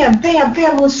 bam, bam, bam,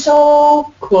 bam. It was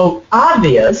so, quote,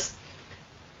 obvious,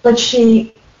 but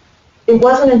it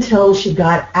wasn't until she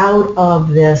got out of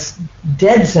this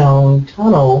dead zone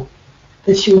tunnel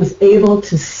that she was able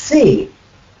to see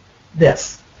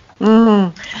this.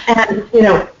 Mm-hmm. And,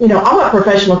 I'm a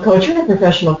professional coach, you're a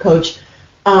professional coach.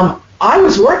 I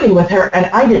was working with her and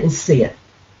I didn't see it,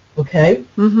 okay?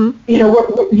 Mm-hmm.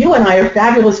 You and I are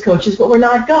fabulous coaches, but we're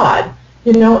not God.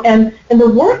 And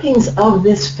the workings of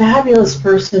this fabulous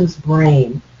person's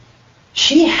brain,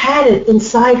 she had it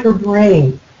inside her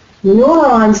brain.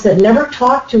 Neurons that never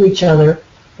talked to each other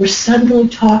were suddenly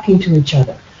talking to each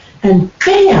other. And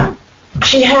bam!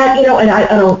 She had, and I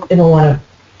don't want to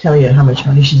tell you how much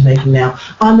money she's making now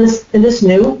in this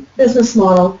new business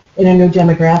model in a new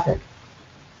demographic.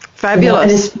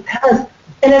 Fabulous.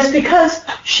 And it's because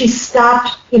she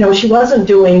stopped, she was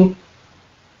doing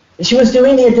the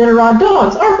Iditarod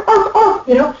dogs, arf, arf, arf,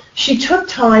 She took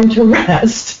time to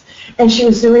rest, and she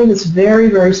was doing this very,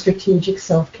 very strategic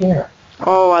self-care.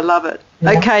 Oh, I love it.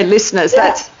 Yeah. Okay, listeners,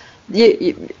 that's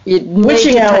you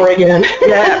witching hour again.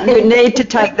 Yeah, you need to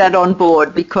take that on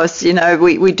board because we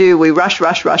rush,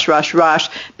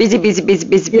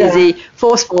 busy,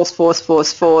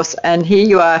 force, and here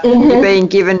you are, mm-hmm. You're being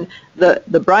given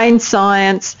the brain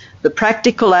science, the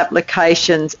practical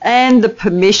applications, and the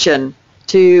permission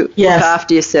to look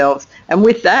after yourselves. And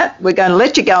with that, we're going to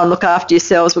let you go and look after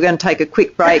yourselves. We're going to take a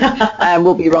quick break and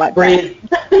we'll be right back.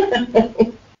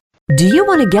 Do you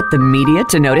want to get the media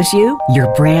to notice you,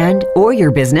 your brand, or your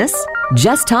business?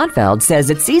 Jess Tonfeld says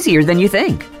it's easier than you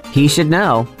think. He should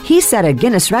know. He set a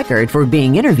Guinness record for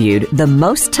being interviewed the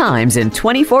most times in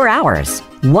 24 hours.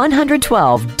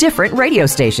 112 different radio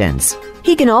stations.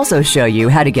 He can also show you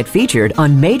how to get featured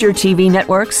on major TV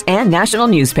networks and national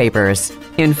newspapers.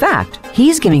 In fact,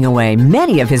 he's giving away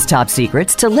many of his top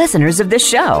secrets to listeners of this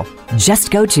show. Just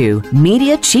go to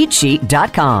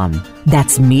MediaCheatSheet.com.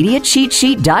 That's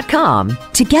MediaCheatSheet.com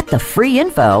to get the free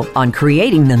info on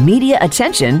creating the media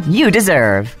attention you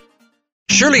deserve.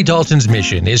 Shirley Dalton's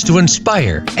mission is to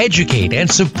inspire, educate, and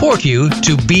support you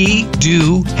to be,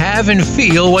 do, have, and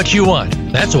feel what you want.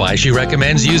 That's why she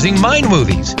recommends using Mind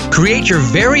Movies. Create your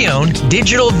very own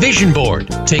digital vision board.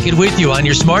 Take it with you on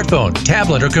your smartphone,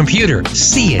 tablet, or computer.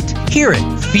 See it, hear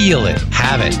it, feel it,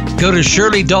 have it. Go to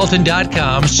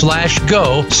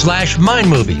ShirleyDalton.com/go/Mind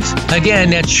Movies. Again,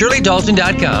 that's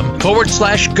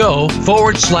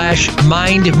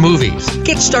ShirleyDalton.com/go/Mind Movies.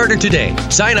 Get started today.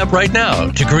 Sign up right now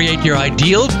to create your ideal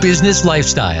business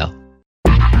lifestyle.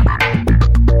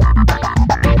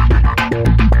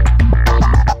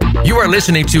 You are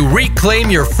listening to Reclaim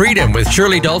Your Freedom with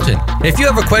Shirley Dalton. If you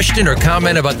have a question or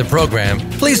comment about the program,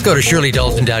 please go to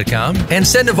ShirleyDalton.com and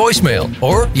send a voicemail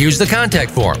or use the contact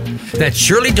form. That's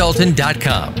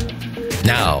ShirleyDalton.com.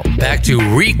 Now, back to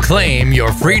Reclaim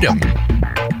Your Freedom.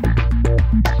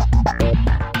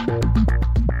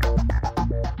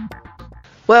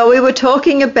 Well, we were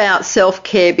talking about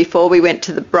self-care before we went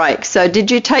to the break. So did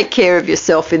you take care of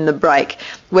yourself in the break?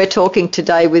 We're talking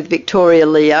today with Victoria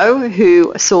Leo,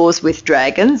 who soars with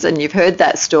dragons, and you've heard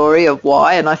that story of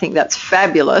why, and I think that's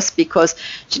fabulous because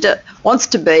she wants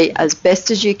to be as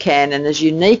best as you can and as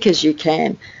unique as you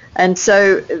can And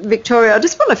so, Victoria, I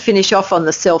just want to finish off on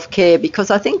the self-care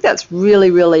because I think that's really,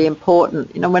 really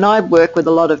important. You know, when I work with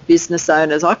a lot of business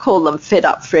owners, I call them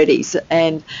fed-up Freddies,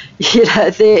 and you know,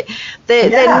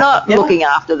 they're not looking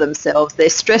after themselves. They're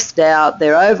stressed out,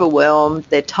 they're overwhelmed,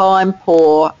 they're time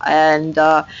poor, and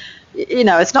you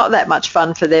know, it's not that much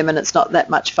fun for them, and it's not that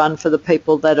much fun for the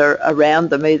people that are around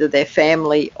them, either their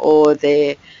family or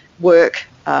their work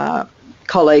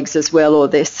colleagues as well, or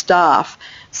their staff.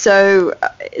 So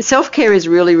self-care is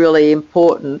really, really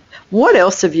important. What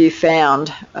else have you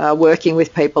found working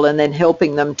with people and then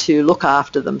helping them to look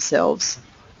after themselves?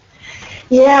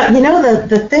 Yeah, you know,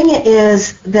 the thing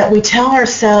is that we tell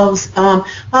ourselves,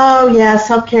 oh yeah,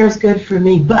 self-care is good for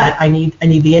me, but I need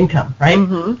the income, right?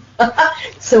 Mm-hmm.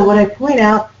 So what I point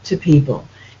out to people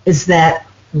is that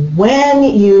when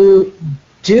you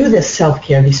do this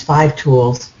self-care, these 5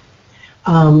 tools,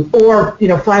 or, you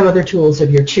know, 5 other tools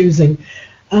of your choosing,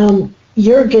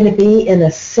 you're going to be in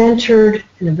a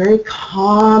very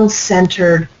calm,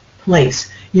 centered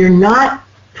place. You're not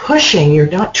pushing, you're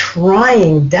not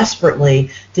trying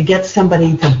desperately to get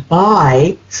somebody to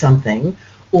buy something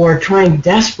or trying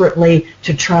desperately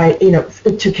to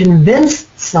to convince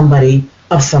somebody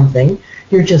of something.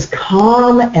 You're just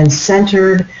calm and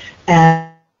centered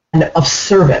and of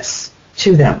service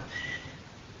to them.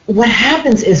 What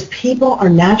happens is people are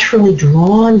naturally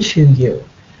drawn to you.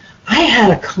 I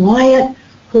had a client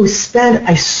who spent,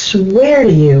 I swear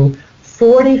to you,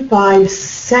 45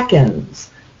 seconds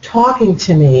talking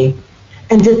to me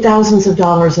and did thousands of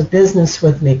dollars of business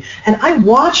with me. And I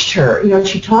watched her, you know,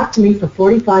 she talked to me for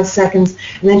 45 seconds,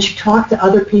 and then she talked to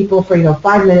other people for,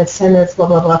 5 minutes, 10 minutes, blah,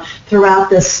 blah, blah, throughout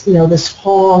this, this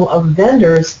hall of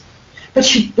vendors. But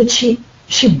she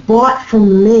bought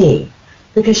from me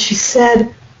because she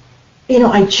said,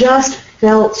 I just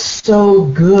felt so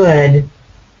good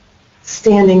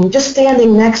standing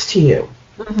next to you,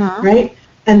 right?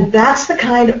 And that's the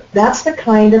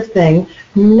kind of thing.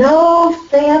 No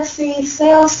fancy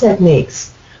sales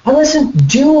techniques. I wasn't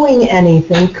doing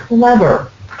anything clever,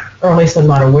 or at least I'm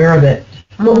not aware of it.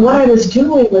 But what I was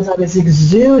doing was I was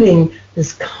exuding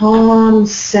this calm,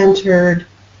 centered,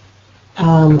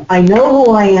 I know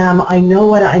who I am, I know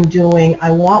what I'm doing,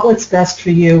 I want what's best for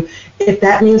you. If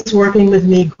that means working with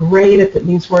me, great. If it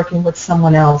means working with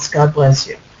someone else, God bless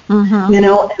you. And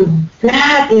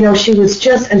that, she was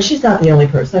just, and she's not the only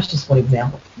person, that's just one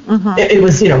example. It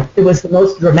was the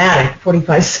most dramatic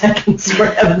 45 seconds, for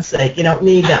heaven's sake. You don't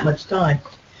need that much time.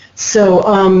 So,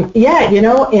 and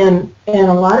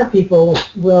a lot of people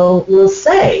will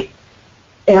say,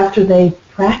 after they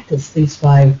practice these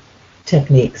 5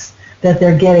 techniques, that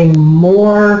they're getting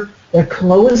more, they're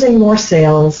closing more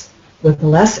sales with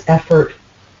less effort,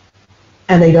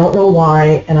 and they don't know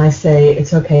why, and I say,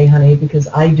 it's okay, honey, because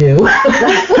I do.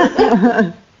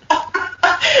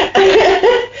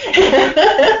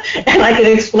 And I can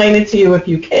explain it to you if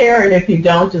you care, and if you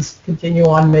don't, just continue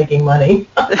on making money.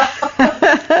 All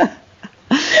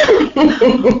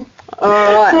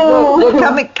right. Well,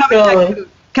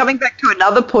 coming back to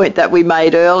another point that we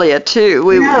made earlier too,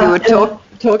 we were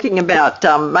talking about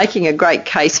making a great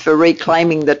case for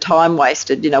reclaiming the time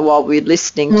wasted, while we're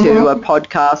listening to a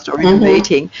podcast or in a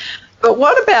meeting. But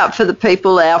what about for the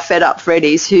people, our fed-up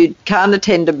Freddies, who can't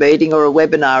attend a meeting or a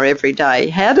webinar every day?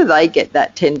 How do they get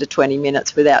that 10 to 20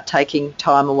 minutes without taking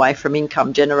time away from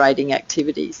income-generating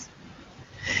activities?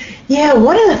 Yeah,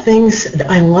 one of the things,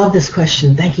 I love this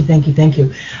question. Thank you.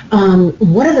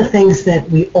 One of the things that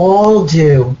we all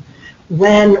do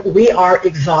when we are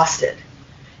exhausted,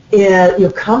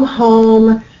 you'll come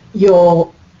home,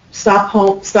 you'll stop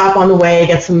on the way,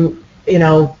 get some,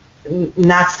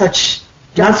 not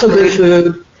so good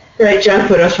food, right? Junk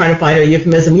food. I was trying to find a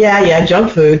euphemism. Yeah,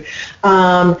 junk food,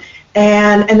 and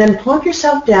then plunk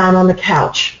yourself down on the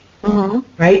couch,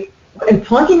 right? And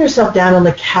plunking yourself down on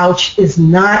the couch is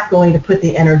not going to put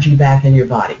the energy back in your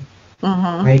body,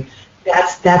 right?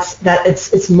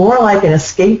 It's more like an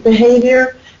escape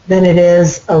behavior than it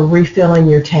is a refilling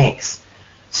your tanks.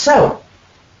 So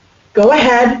go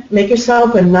ahead, make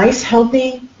yourself a nice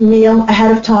healthy meal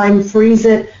ahead of time, freeze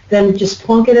it, then just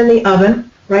plunk it in the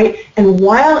oven, right? And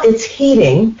while it's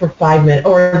heating for 5 minutes,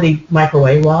 or the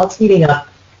microwave, while it's heating up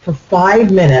for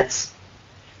 5 minutes,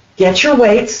 get your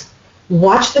weights,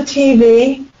 watch the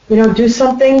TV, do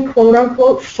something quote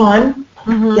unquote fun,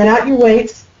 get out your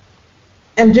weights,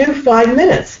 and do 5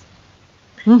 minutes.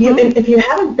 If you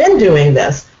haven't been doing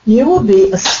this, you will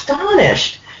be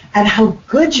astonished at how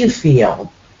good you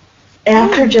feel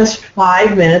after just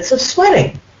 5 minutes of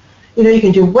sweating. You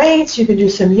can do weights, you can do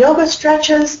some yoga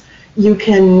stretches, you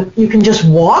can just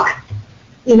walk.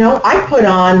 I put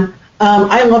on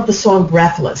I love the song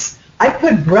Breathless. I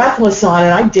put Breathless on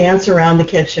and I dance around the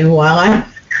kitchen while I'm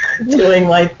doing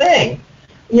my thing.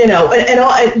 You know,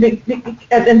 and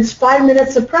it's 5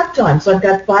 minutes of prep time. So I've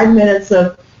got 5 minutes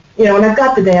of, you know, and I've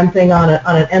got the damn thing on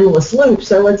an endless loop.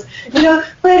 So it's, you know,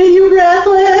 when are you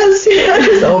breathless? You know,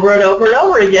 just over and over and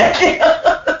over again. You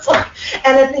know? It's like,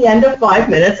 and at the end of 5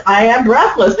 minutes, I am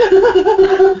breathless.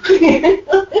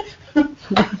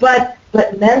 But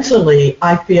mentally,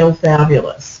 I feel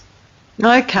fabulous.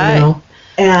 Okay. You know?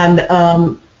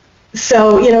 And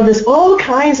so, you know, there's all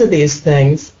kinds of these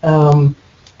things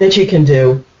that you can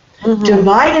do. Mm-hmm.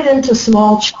 Divide it into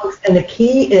small chunks, and the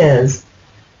key is,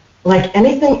 like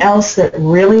anything else that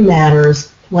really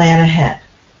matters, plan ahead,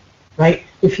 right?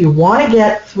 If you want to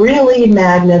get 3 lead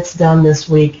magnets done this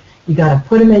week, you got to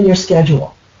put them in your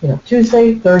schedule. You know,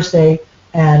 Tuesday, Thursday,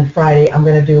 and Friday, I'm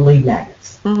going to do lead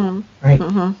magnets, right?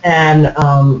 Mm-hmm. And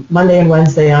Monday and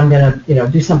Wednesday, I'm going to, you know,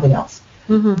 do something else.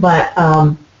 Mm-hmm. But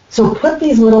so put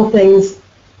these little things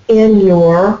in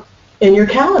your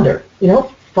calendar. You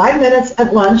know, 5 minutes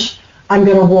at lunch, I'm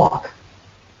going to walk,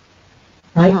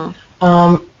 right?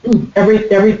 Mm-hmm.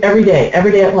 Every day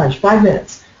at lunch, 5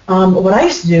 minutes. What I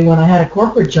used to do when I had a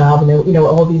corporate job, and you know,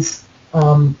 all these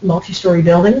multi-story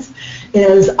buildings,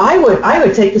 is I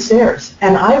would take the stairs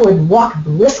and I would walk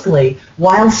briskly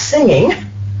while singing,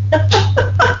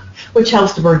 which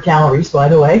helps to burn calories, by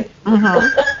the way.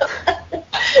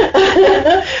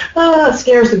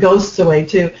 Scares the ghosts away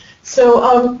too.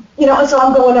 So you know, so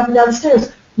I'm going up and down the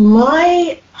stairs.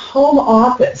 My home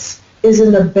office is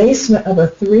in the basement of a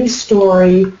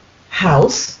 3-story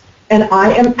house, and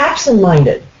I am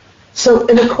absent-minded. So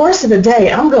in the course of a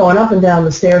day, I'm going up and down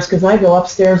the stairs because I go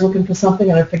upstairs looking for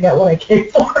something and I forget what I came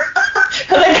for.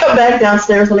 And I come back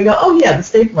downstairs and I go, oh yeah, the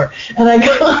stapler. And I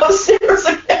go upstairs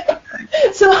again.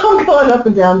 So I'm going up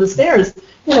and down the stairs,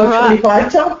 you know,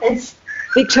 25 times.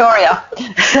 Victoria,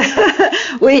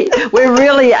 we're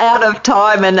really out of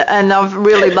time, and I've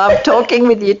really loved talking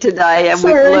with you today, and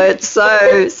we've learned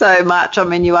so much. I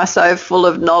mean, you are so full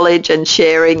of knowledge and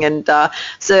sharing, and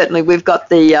certainly we've got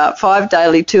the 5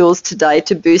 daily tools today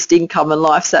to boost income and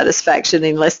life satisfaction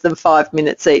in less than 5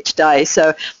 minutes each day.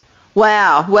 So,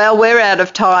 wow, well, we're out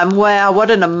of time. Wow,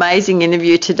 what an amazing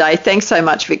interview today. Thanks so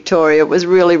much, Victoria. It was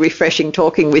really refreshing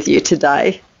talking with you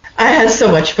today. I had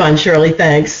so much fun, Shirley.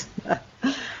 Thanks.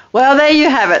 Well, there you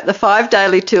have it, the 5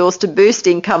 daily tools to boost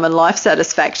income and life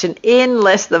satisfaction in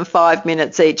less than 5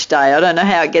 minutes each day. I don't know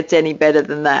how it gets any better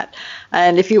than that.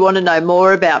 And if you want to know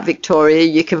more about Victoria,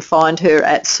 you can find her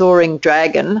at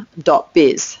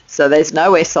soaringdragon.biz. So there's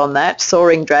no S on that,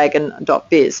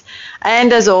 soaringdragon.biz.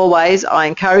 And as always, I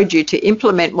encourage you to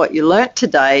implement what you learnt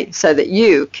today so that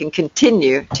you can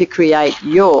continue to create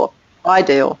your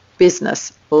ideal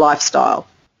business lifestyle.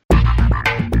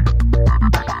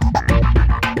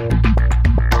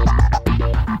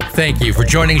 Thank you for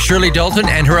joining Shirley Dalton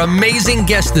and her amazing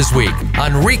guest this week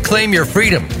on Reclaim Your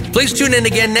Freedom. Please tune in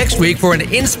again next week for an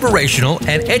inspirational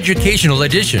and educational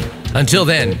edition. Until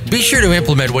then, be sure to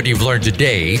implement what you've learned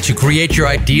today to create your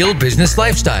ideal business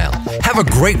lifestyle. Have a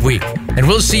great week, and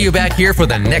we'll see you back here for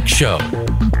the next show.